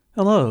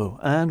Hello,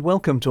 and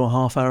welcome to a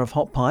half hour of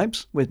Hot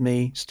Pipes with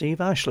me,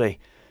 Steve Ashley.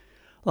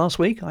 Last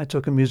week I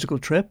took a musical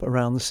trip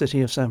around the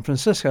city of San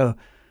Francisco.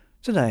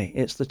 Today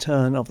it's the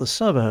turn of the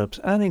suburbs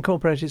and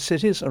incorporated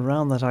cities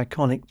around that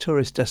iconic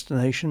tourist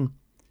destination.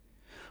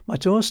 My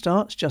tour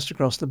starts just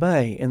across the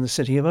bay in the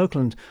city of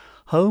Oakland,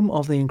 home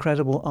of the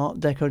incredible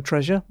Art Deco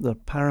treasure, the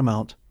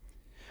Paramount.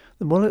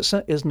 The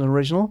Wurlitzer is an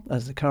original,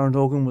 as the current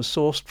organ was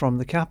sourced from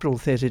the Capitol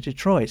Theatre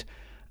Detroit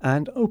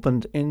and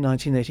opened in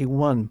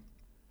 1981.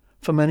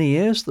 For many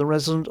years, the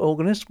resident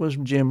organist was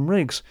Jim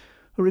Riggs,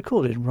 who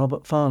recorded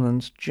Robert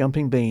Farnham's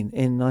Jumping Bean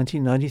in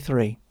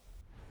 1993.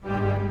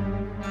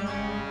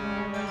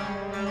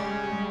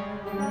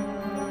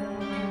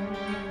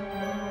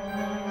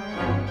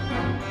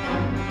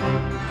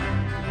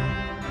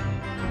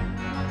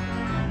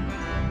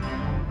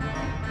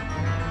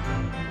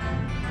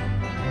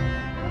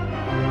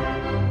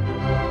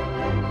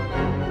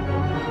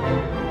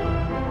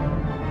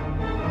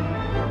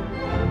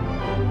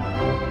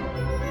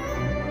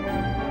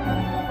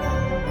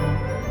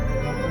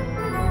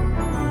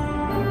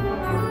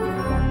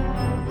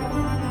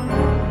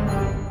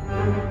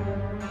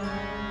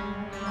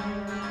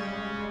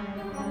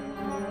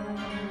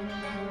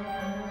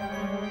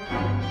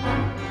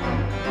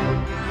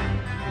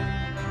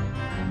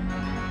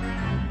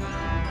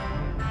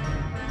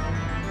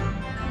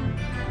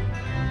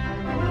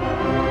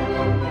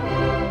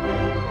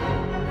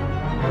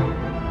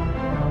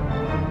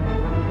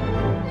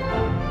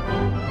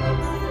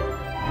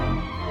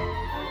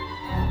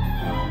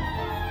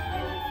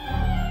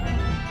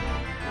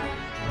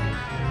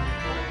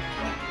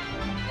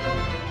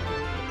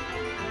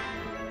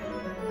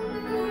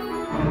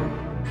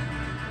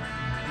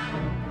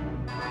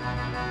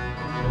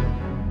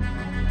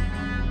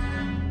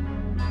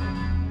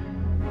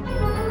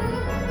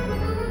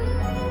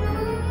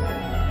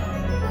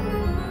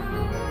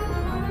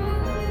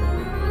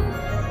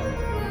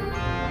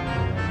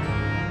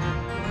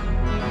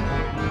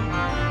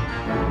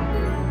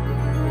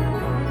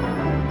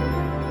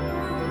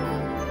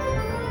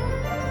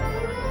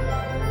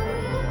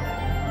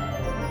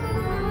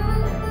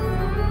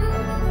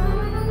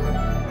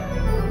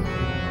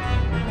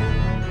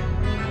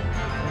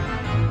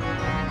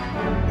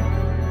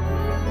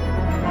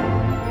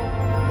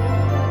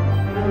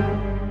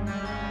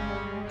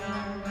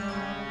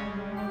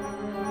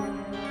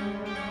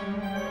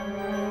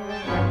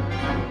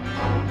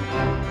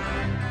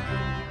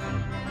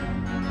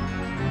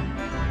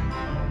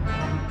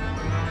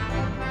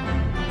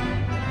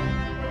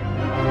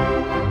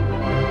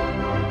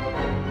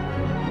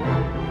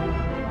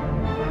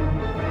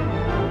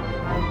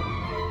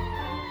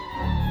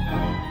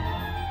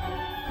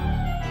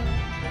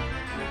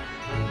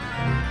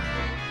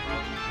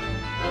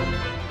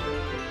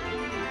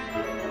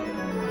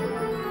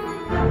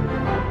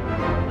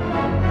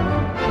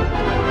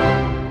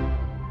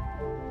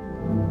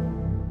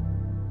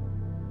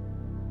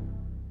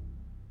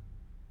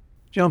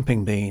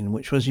 Jumping Bean,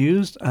 which was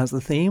used as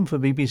the theme for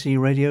BBC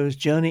Radio's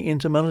Journey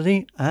into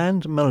Melody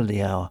and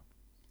Melody Hour.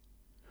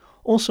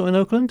 Also in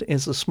Oakland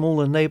is the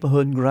smaller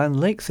neighbourhood Grand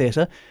Lake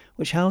Theatre,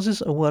 which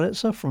houses a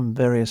Wurlitzer from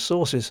various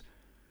sources.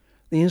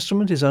 The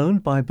instrument is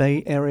owned by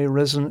Bay Area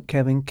resident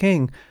Kevin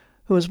King,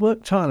 who has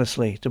worked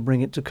tirelessly to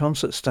bring it to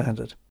concert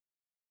standard.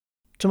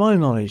 To my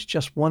knowledge,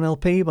 just one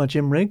LP by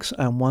Jim Riggs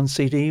and one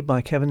CD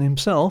by Kevin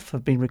himself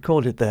have been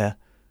recorded there.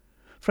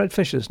 Fred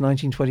Fisher's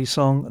 1920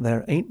 song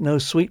There Ain't No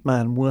Sweet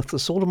Man Worth the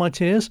Salt of My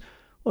Tears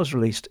was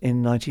released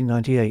in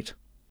 1998.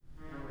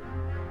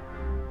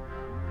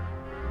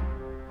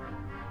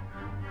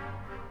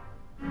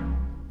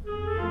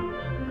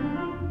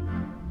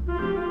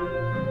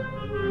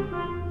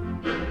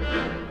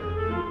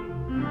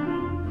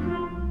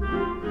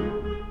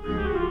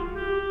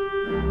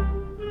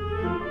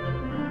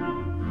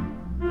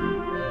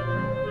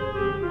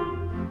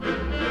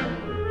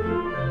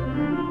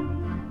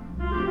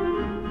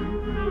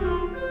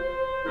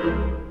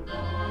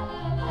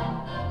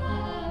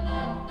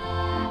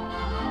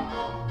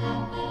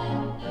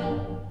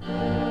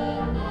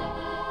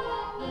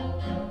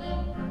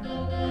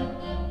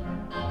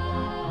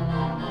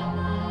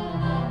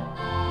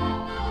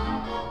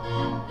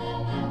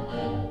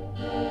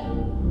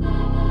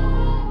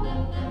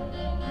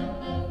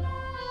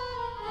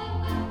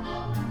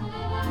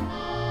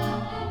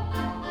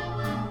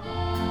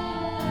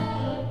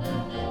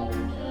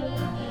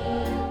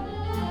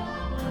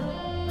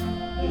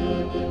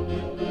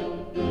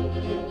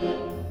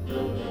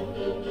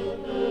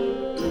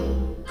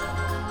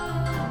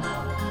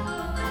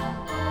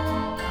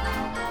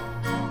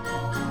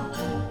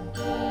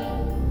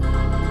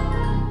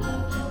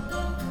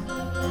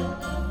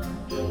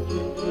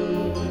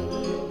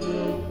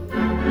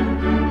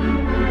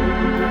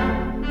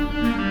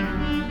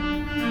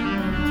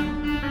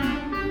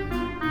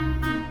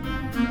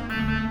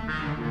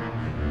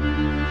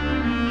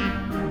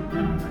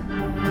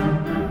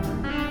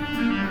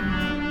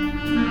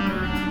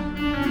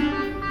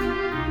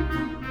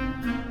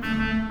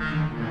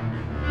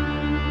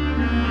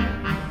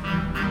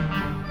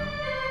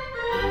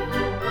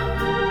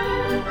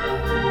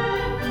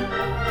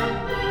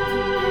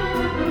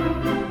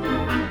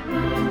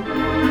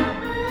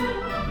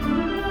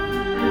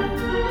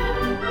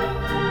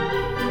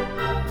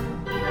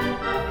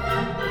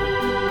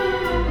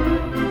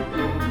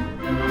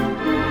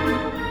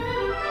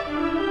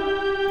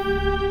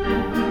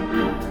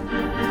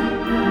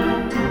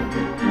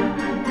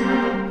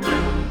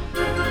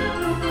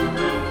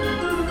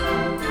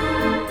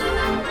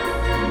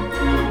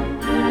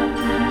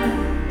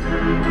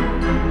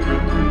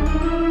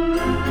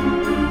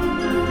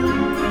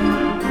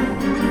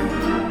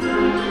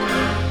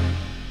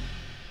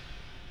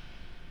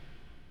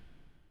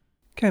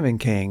 Kevin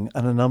King,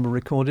 and a number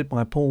recorded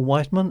by Paul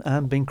Whiteman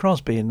and Bing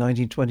Crosby in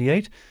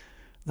 1928,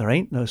 There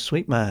Ain't No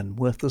Sweet Man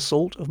Worth the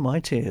Salt of My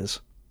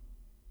Tears.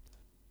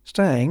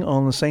 Staying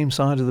on the same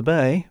side of the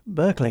bay,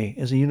 Berkeley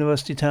is a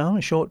university town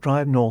a short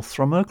drive north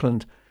from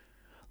Oakland.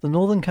 The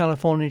Northern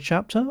California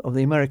chapter of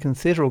the American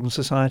Theatre Organ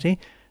Society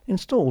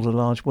installed a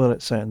large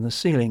Wurlitzer in the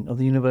ceiling of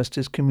the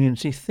university's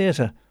community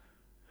theatre.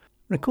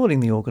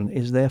 Recording the organ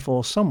is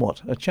therefore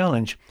somewhat a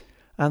challenge,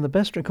 and the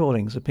best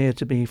recordings appear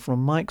to be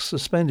from mics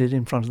suspended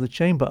in front of the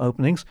chamber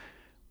openings,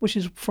 which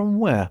is from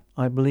where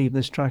I believe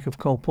this track of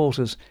Cole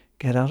Porter's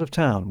Get Out of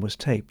Town was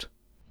taped.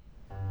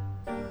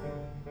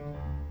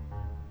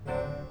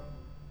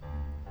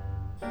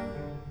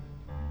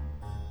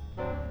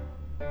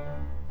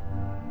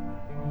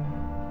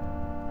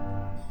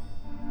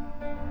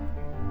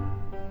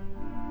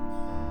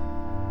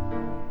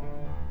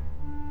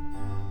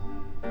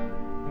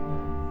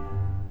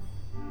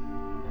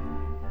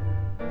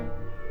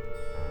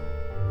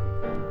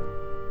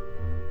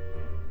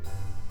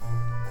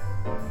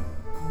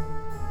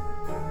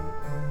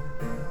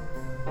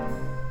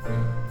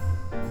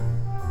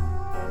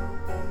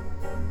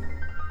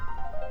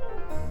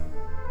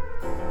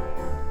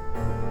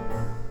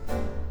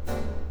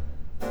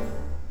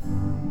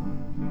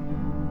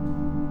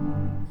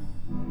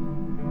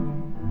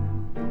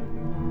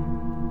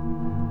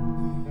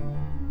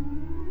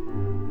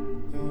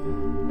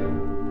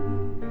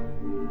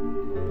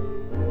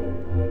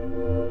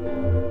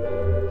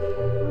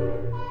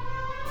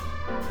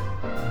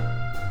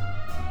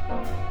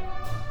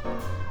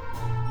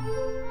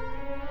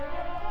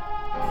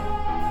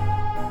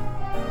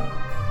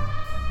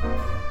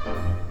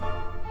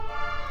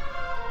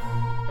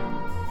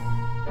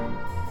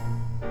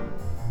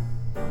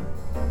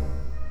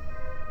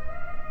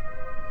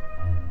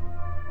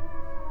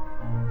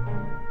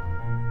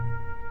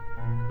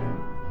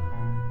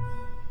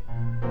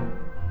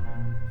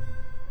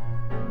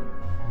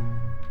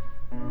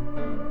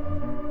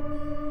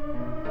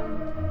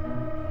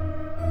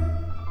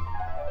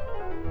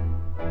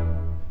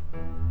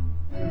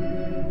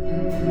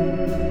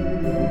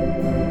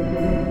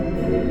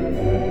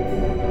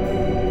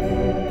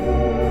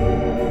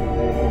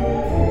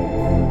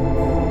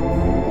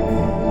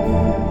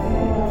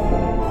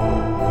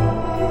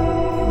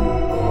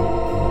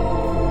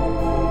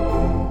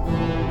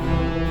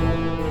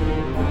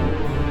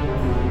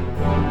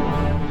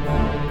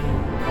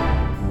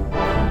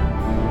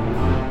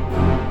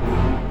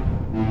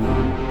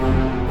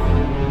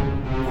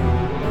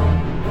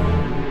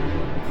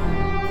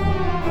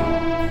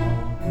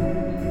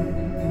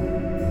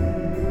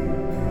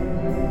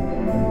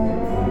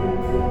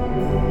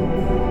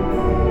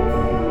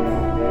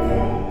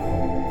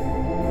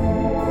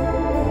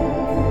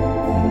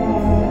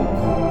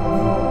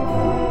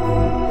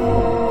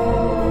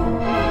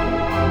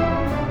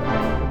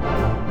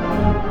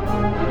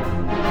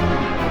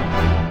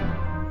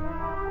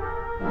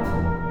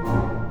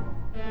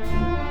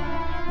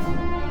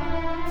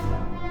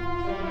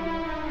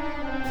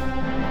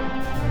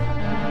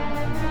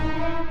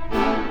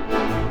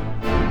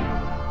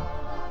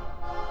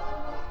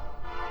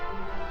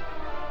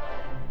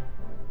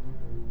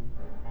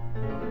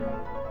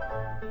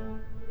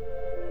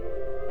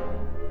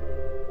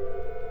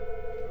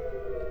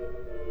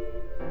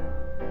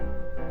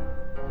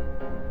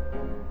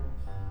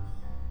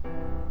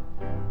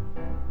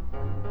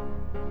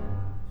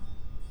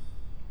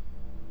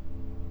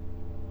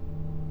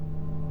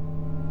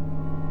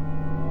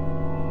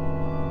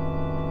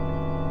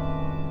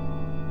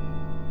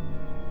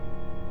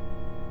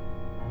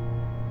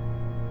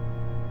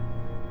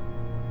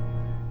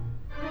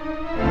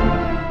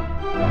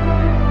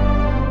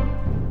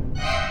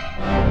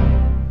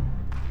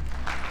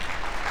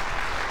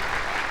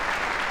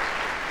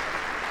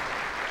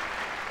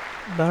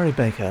 Barry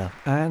Baker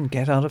and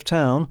Get Out of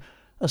Town,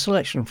 a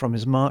selection from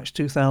his March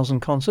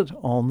 2000 concert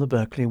on the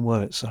Berkeley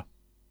Wurlitzer.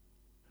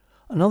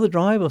 Another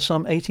drive of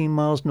some 18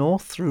 miles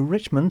north through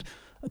Richmond,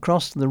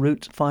 across the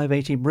Route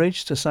 580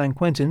 bridge to San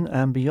Quentin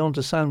and beyond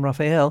to San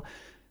Rafael,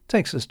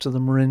 takes us to the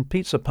Marin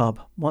Pizza Pub,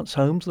 once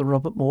home to the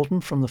Robert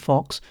Morton from the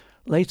Fox,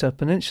 later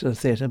Peninsula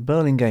Theatre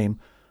Burlingame,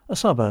 a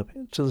suburb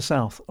to the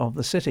south of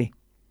the city.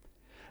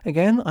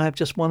 Again, I have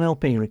just one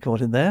LP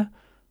recorded there.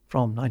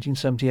 From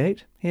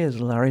 1978,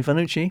 here's Larry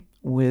Vanucci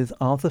with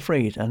Arthur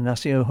Freed and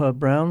Nacio Herb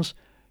Brown's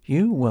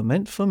You Were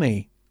Meant for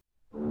Me.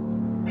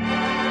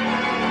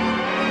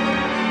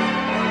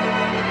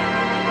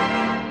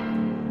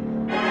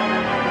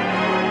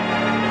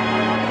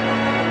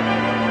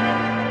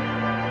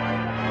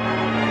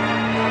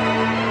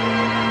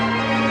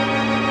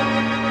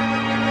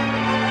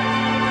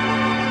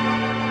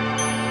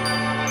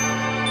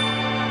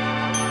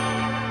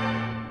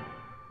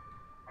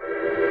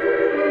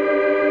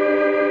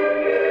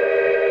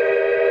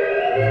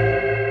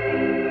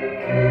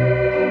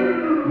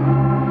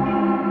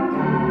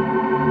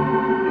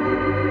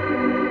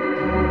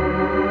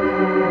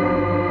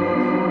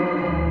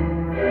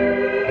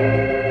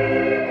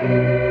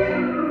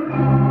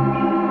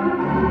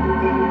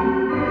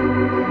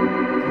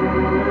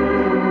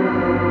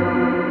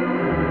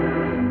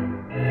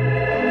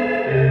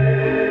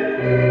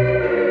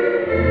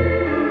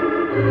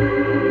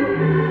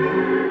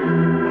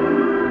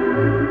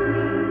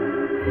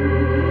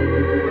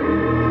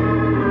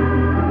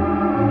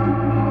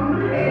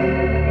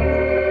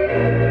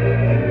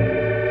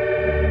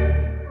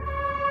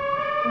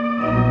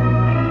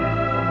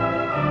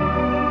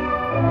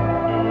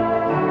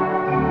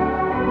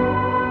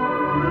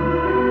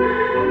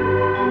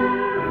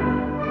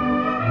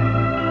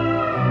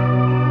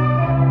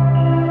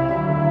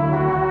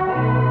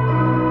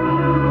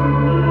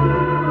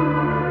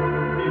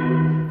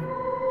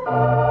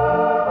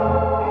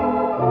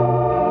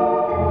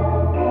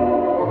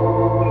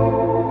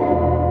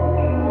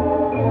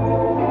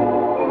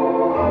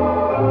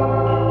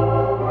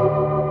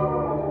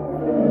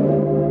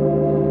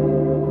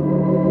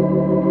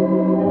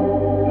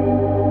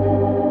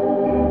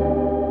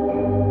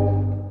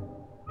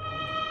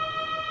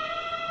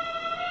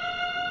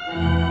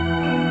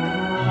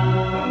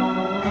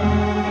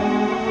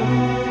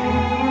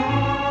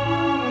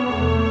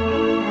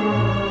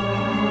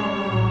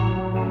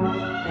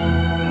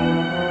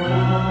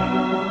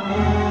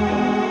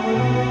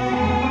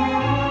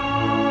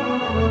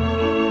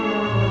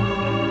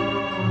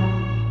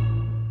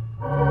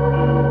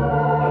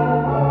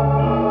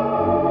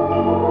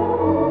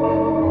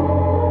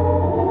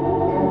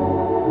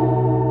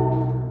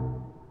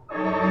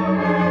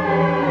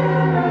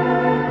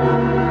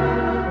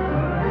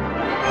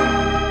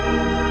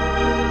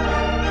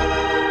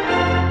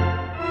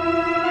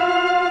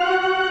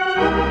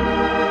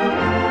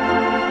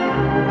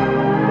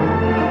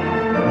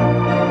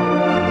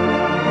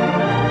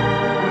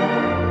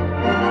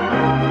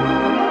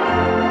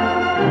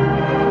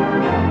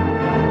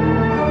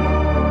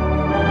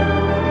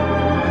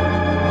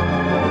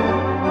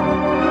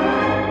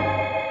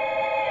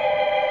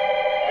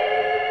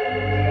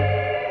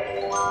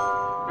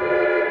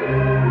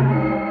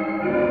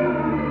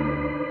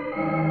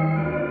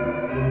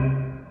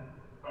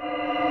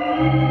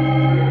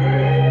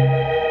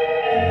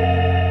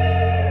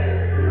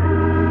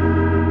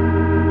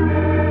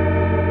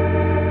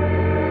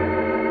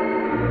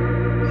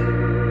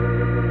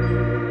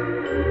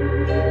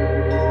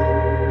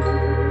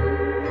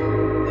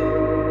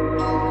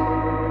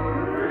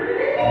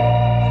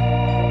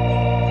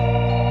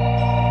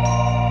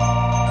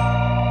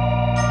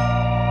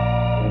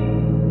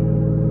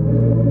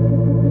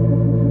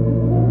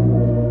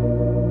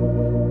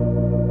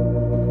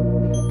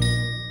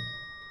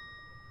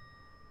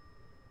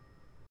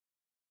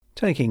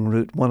 Taking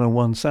Route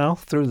 101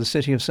 south through the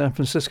city of San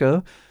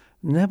Francisco,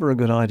 never a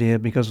good idea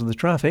because of the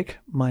traffic.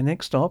 My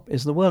next stop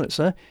is the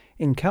Wurlitzer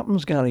in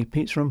Captain's Galley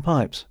Pizza and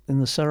Pipes in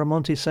the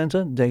Serramonte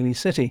Center, Daly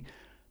City,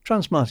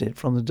 transplanted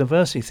from the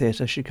Diversey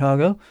Theatre,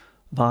 Chicago,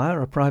 via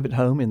a private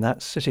home in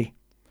that city.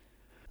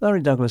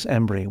 Larry Douglas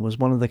Embry was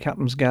one of the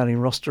Captain's Galley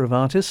roster of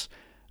artists,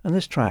 and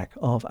this track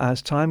of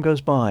As Time Goes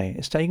By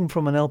is taken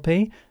from an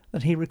LP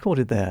that he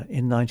recorded there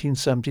in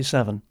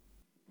 1977.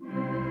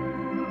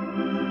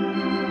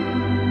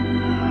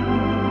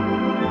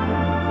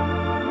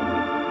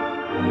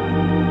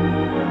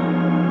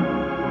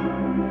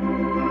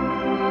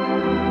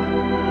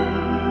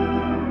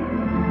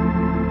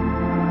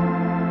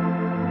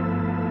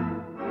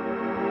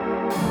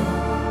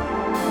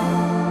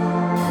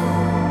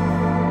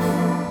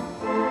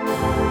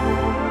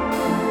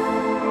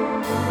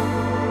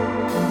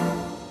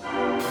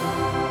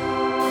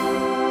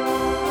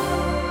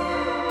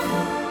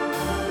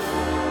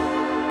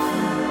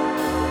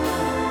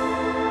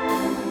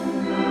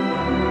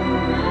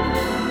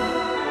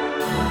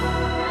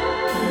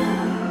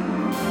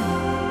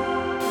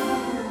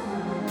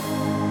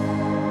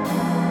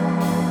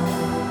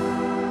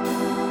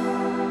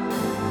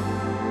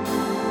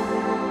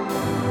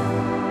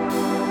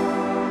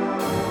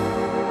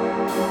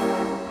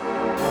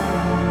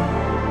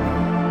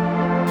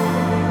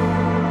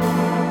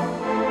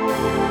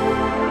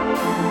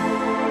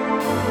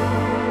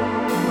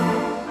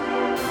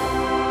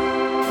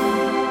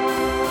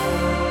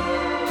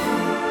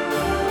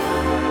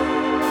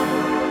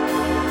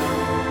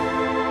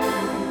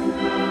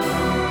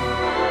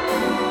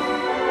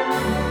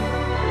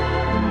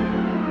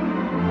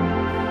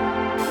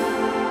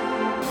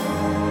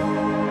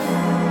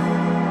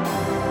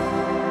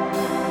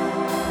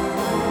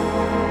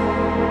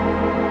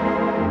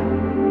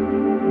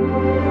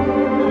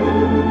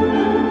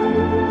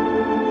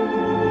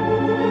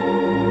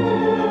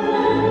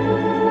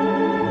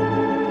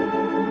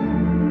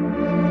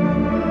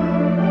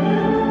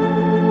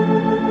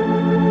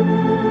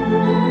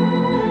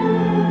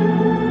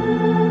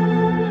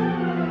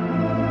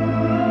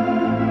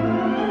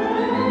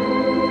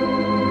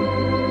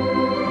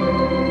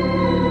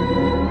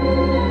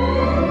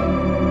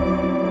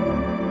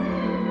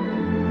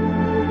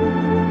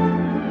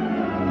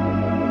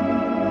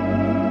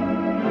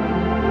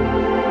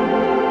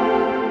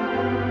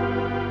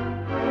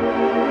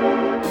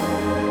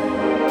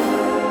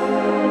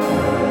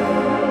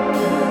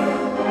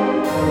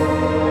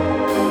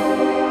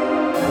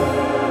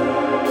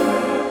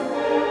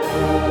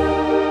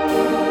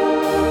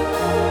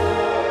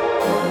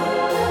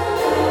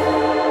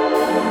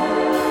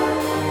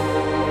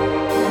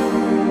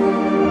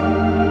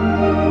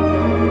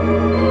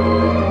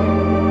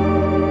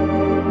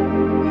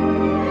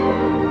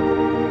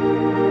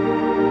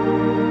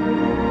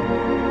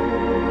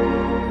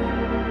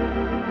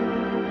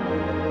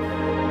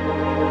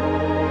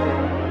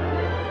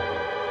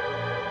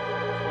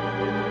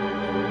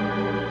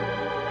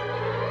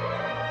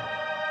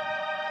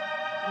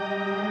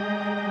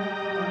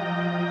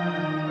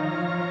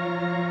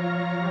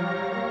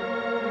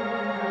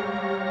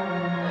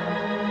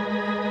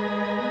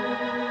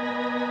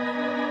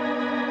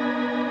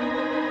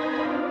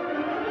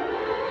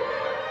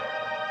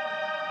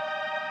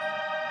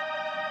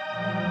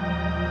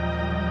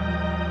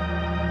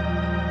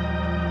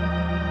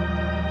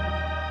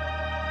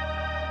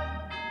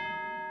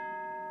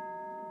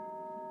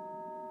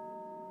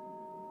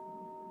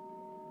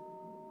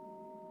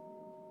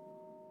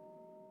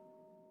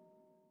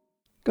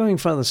 Going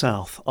further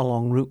south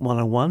along Route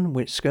 101,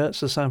 which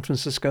skirts the San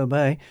Francisco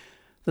Bay,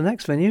 the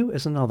next venue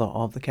is another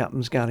of the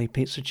Captain's Galley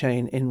pizza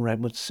chain in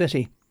Redwood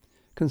City,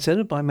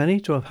 considered by many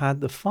to have had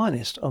the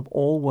finest of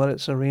all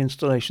Wurlitzer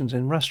reinstallations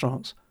in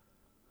restaurants.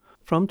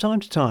 From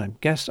time to time,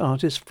 guest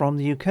artists from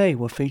the UK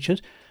were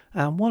featured,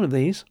 and one of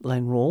these,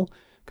 Len Rawle,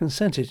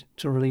 consented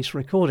to release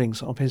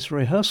recordings of his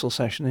rehearsal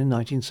session in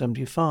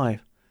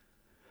 1975.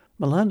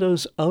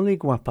 Melando's Oli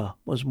Guapa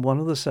was one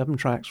of the 7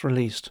 tracks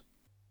released.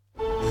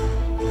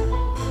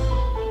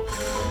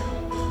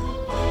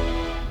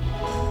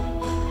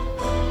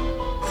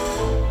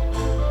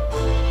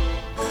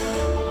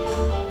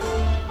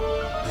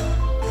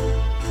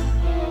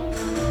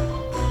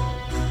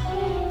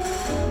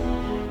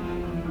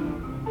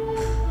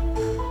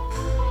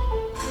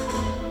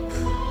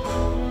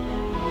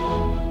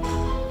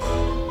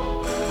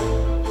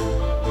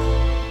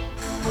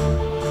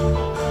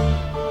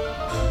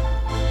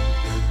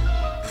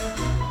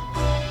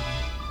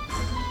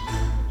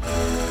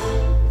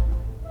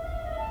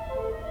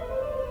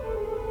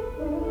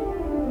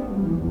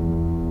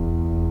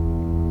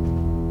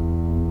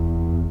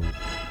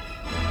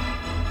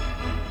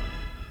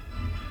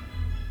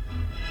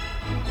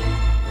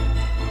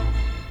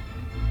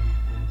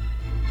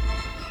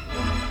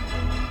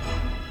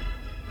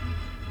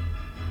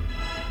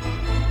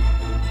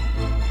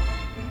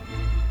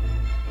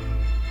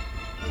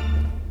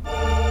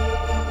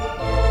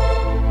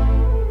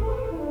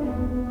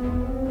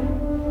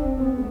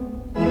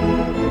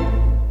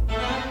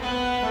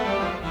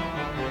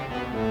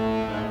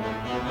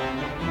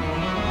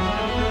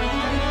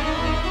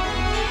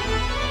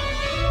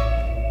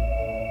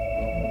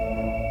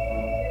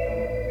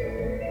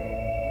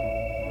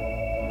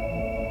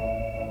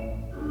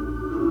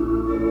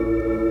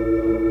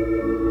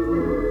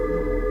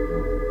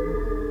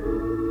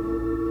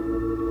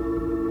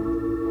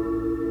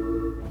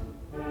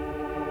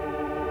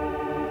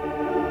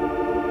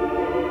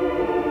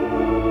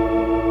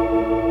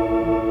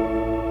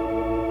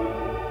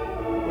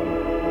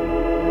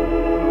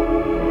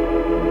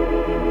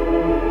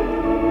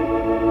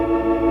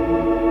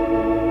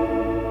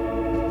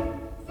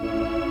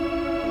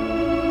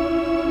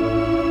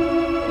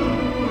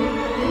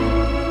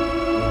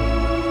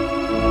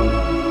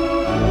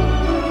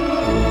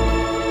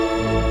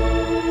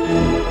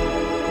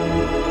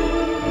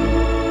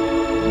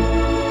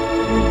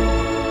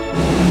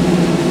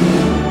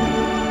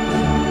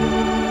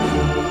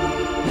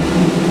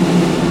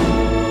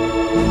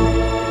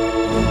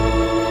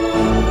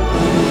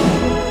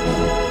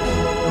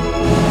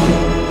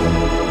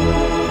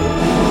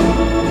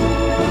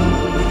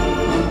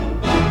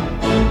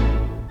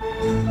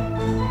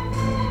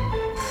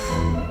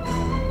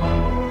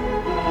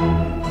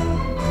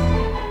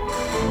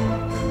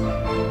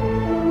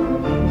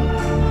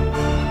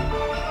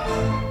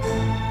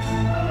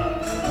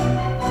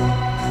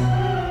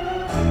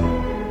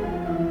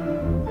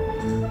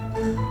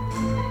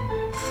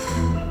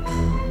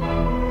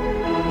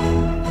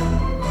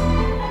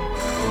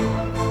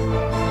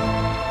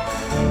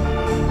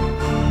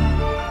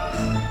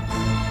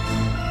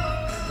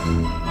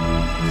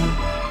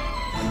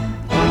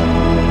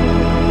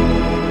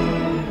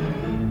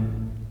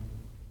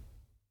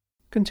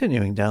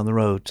 Continuing down the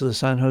road to the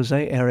San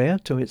Jose area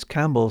to its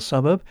Campbell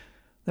suburb,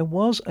 there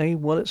was a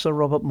Wurlitzer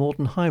Robert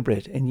Morton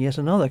hybrid in yet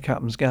another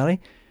Captain's Galley,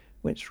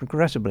 which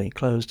regrettably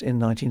closed in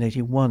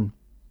 1981.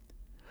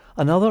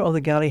 Another of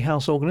the Galley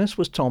house organists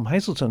was Tom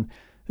Hazelton,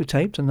 who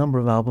taped a number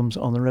of albums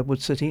on the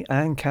Redwood City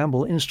and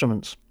Campbell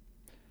instruments.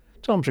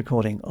 Tom's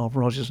recording of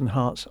Rodgers and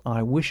Hart's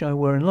I Wish I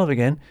Were in Love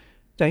Again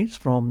dates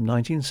from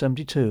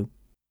 1972.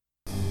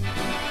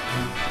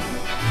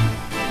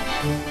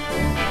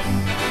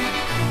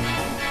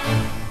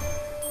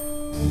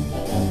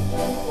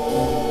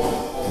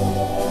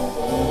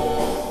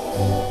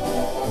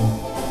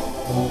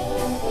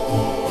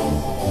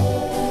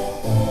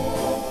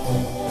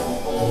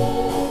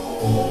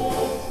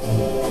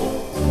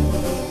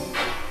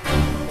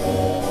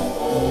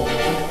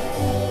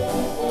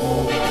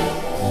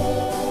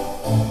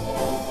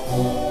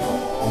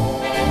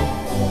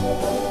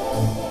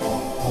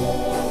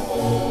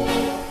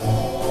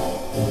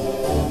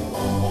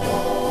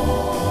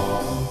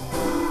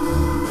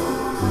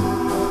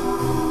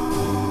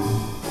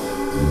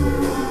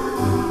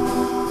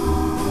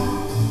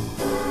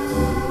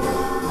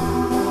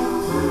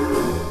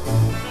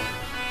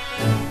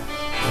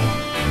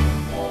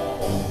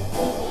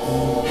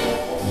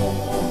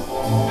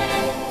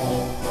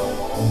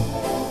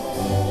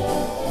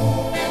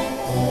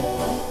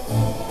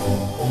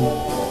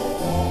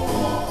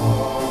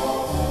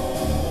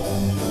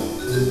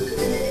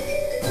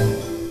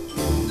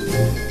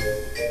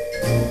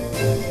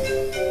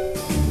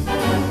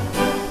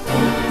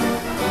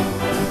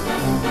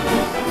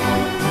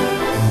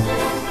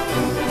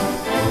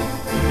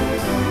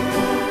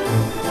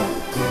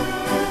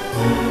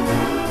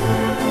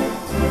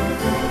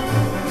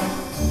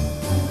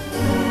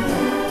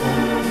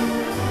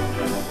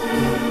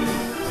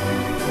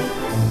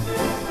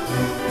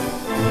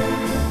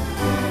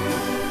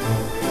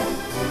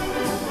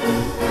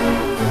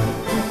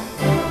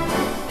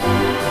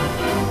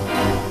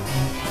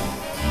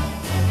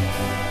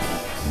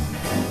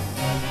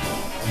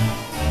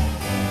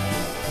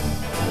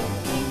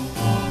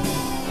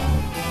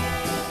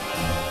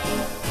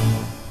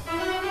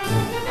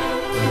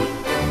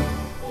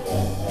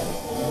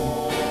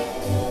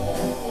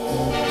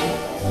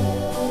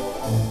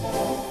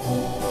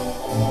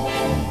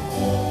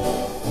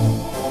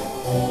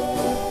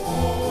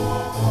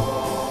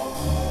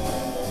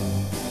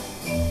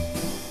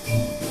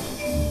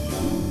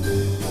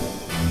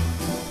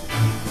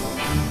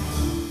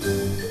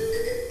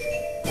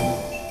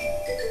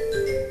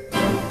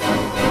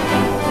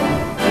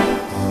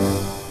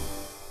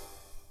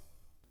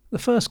 The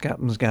first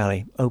Captain's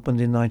Galley,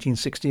 opened in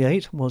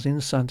 1968, was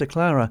in Santa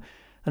Clara,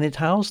 and it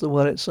housed the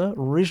Wurlitzer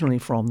originally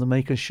from the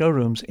Maker's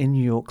showrooms in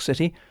New York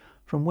City,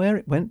 from where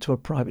it went to a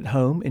private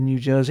home in New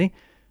Jersey,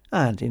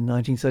 and in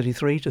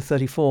 1933 to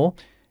 34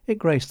 it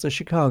graced the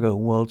Chicago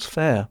World's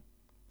Fair.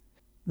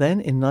 Then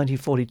in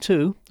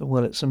 1942 the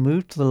Wurlitzer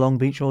moved to the Long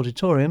Beach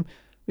Auditorium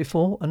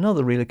before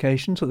another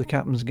relocation to the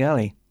Captain's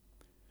Galley.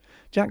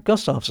 Jack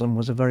Gustafson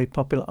was a very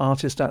popular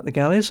artist at the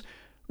galleys,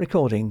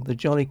 recording the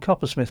Jolly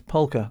Coppersmith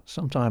Polka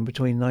sometime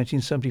between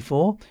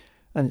 1974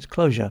 and its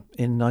closure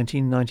in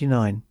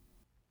 1999.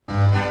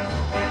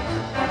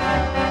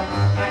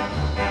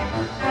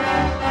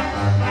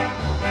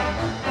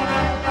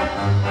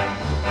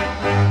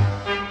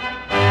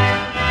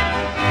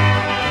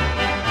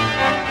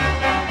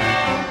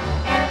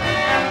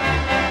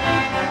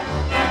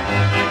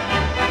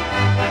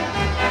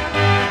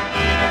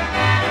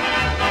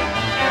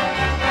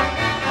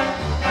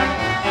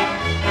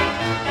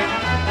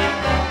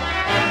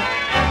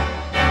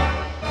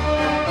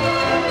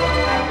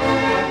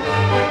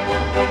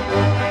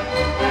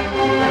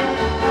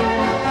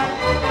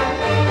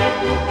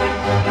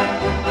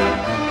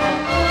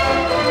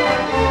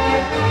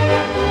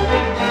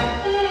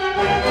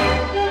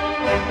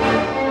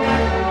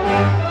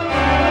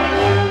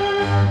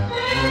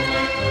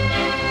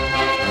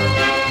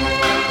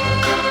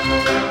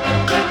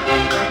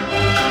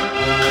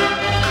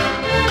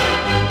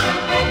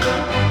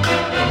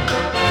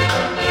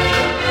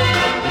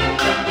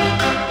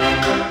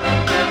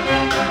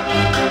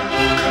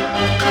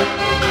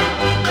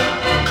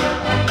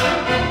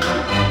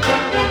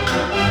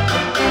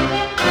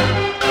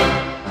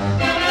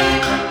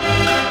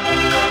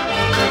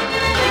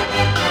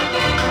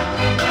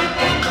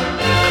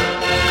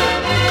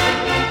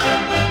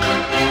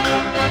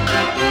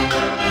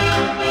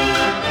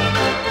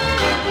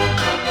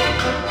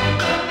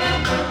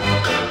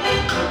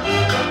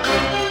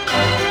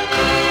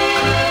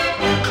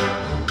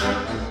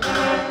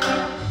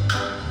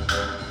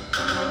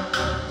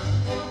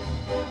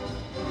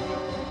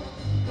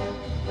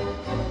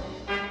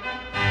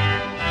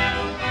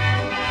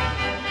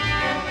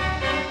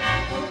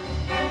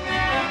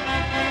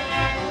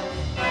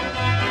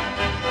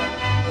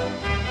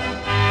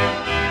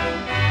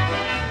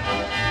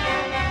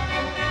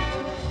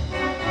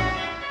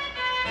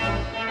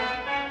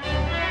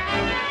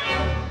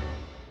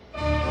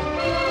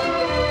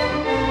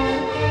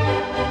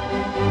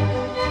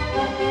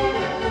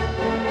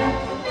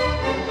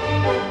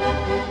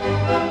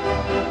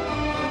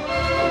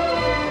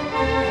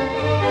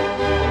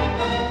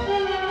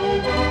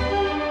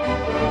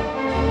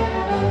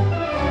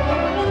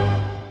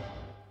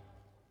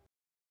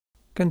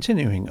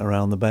 Continuing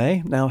around the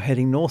bay, now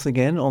heading north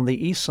again on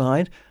the east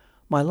side,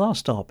 my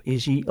last stop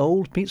is Ye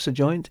Old Pizza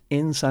Joint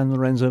in San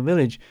Lorenzo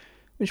Village,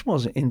 which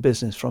was in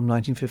business from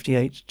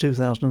 1958 to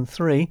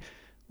 2003,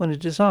 when a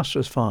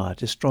disastrous fire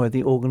destroyed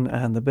the organ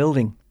and the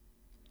building.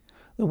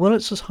 The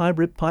Wurlitzer's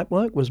hybrid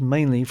pipework was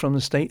mainly from the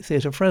State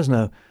Theatre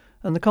Fresno,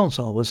 and the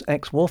console was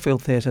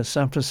ex-Warfield Theatre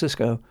San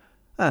Francisco,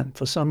 and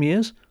for some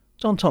years,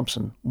 Don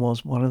Thompson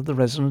was one of the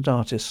resident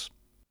artists.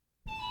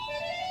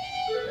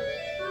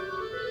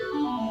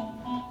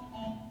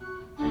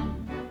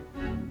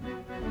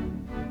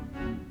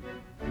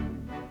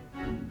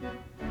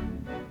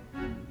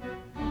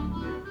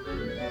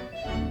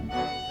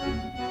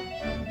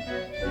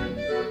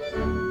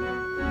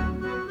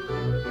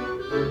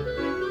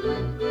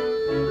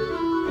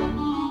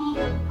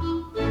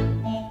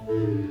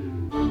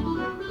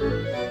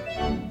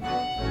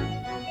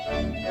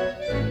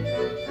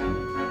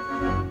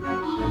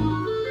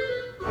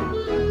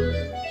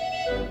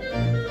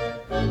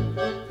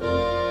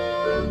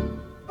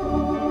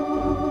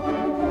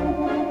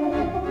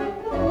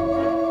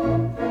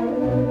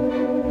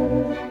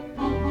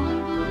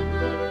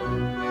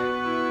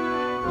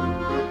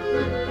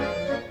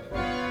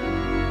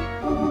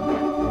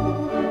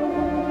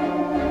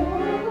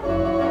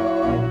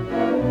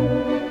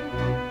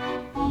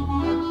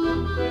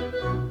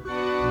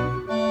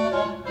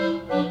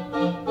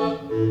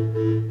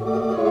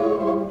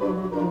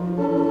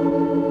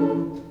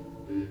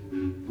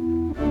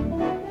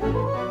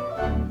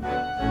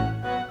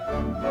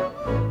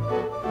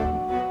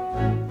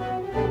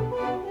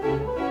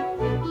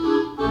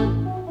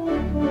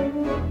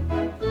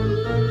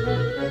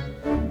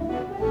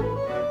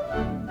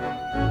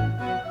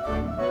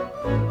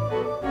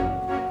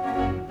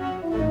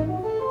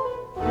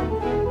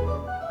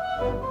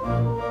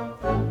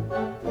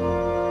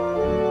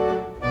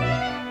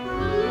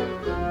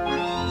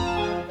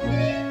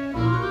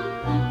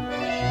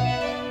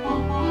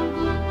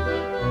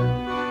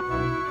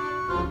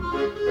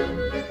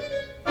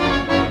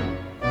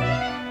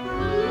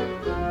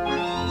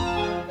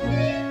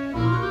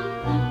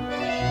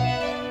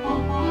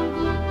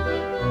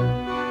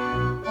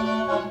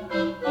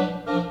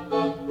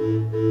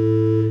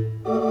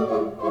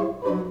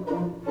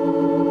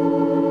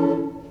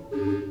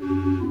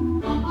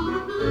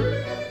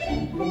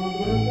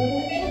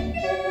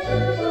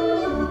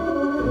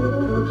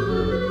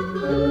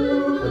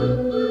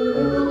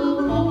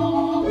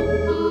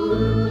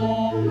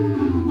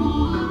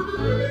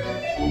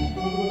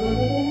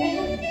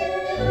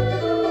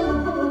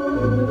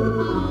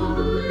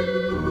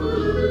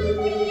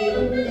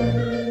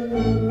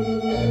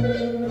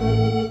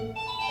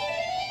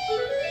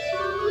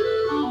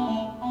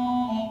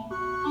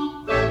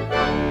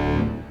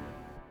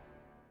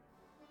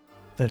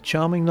 The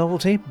charming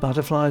novelty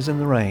Butterflies in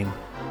the Rain,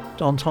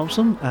 Don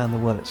Thompson and the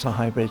Wurlitzer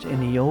Hybrid in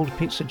the Old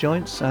Pizza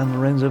Joint, San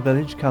Lorenzo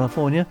Village,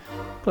 California,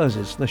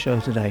 closes the show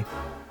today.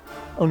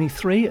 Only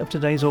 3 of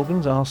today's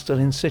organs are still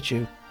in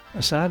situ,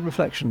 a sad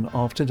reflection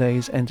of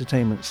today's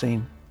entertainment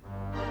scene.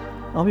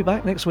 I'll be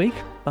back next week,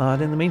 but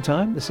in the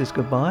meantime, this is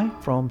goodbye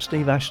from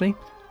Steve Ashley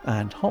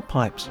and Hot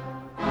Pipes.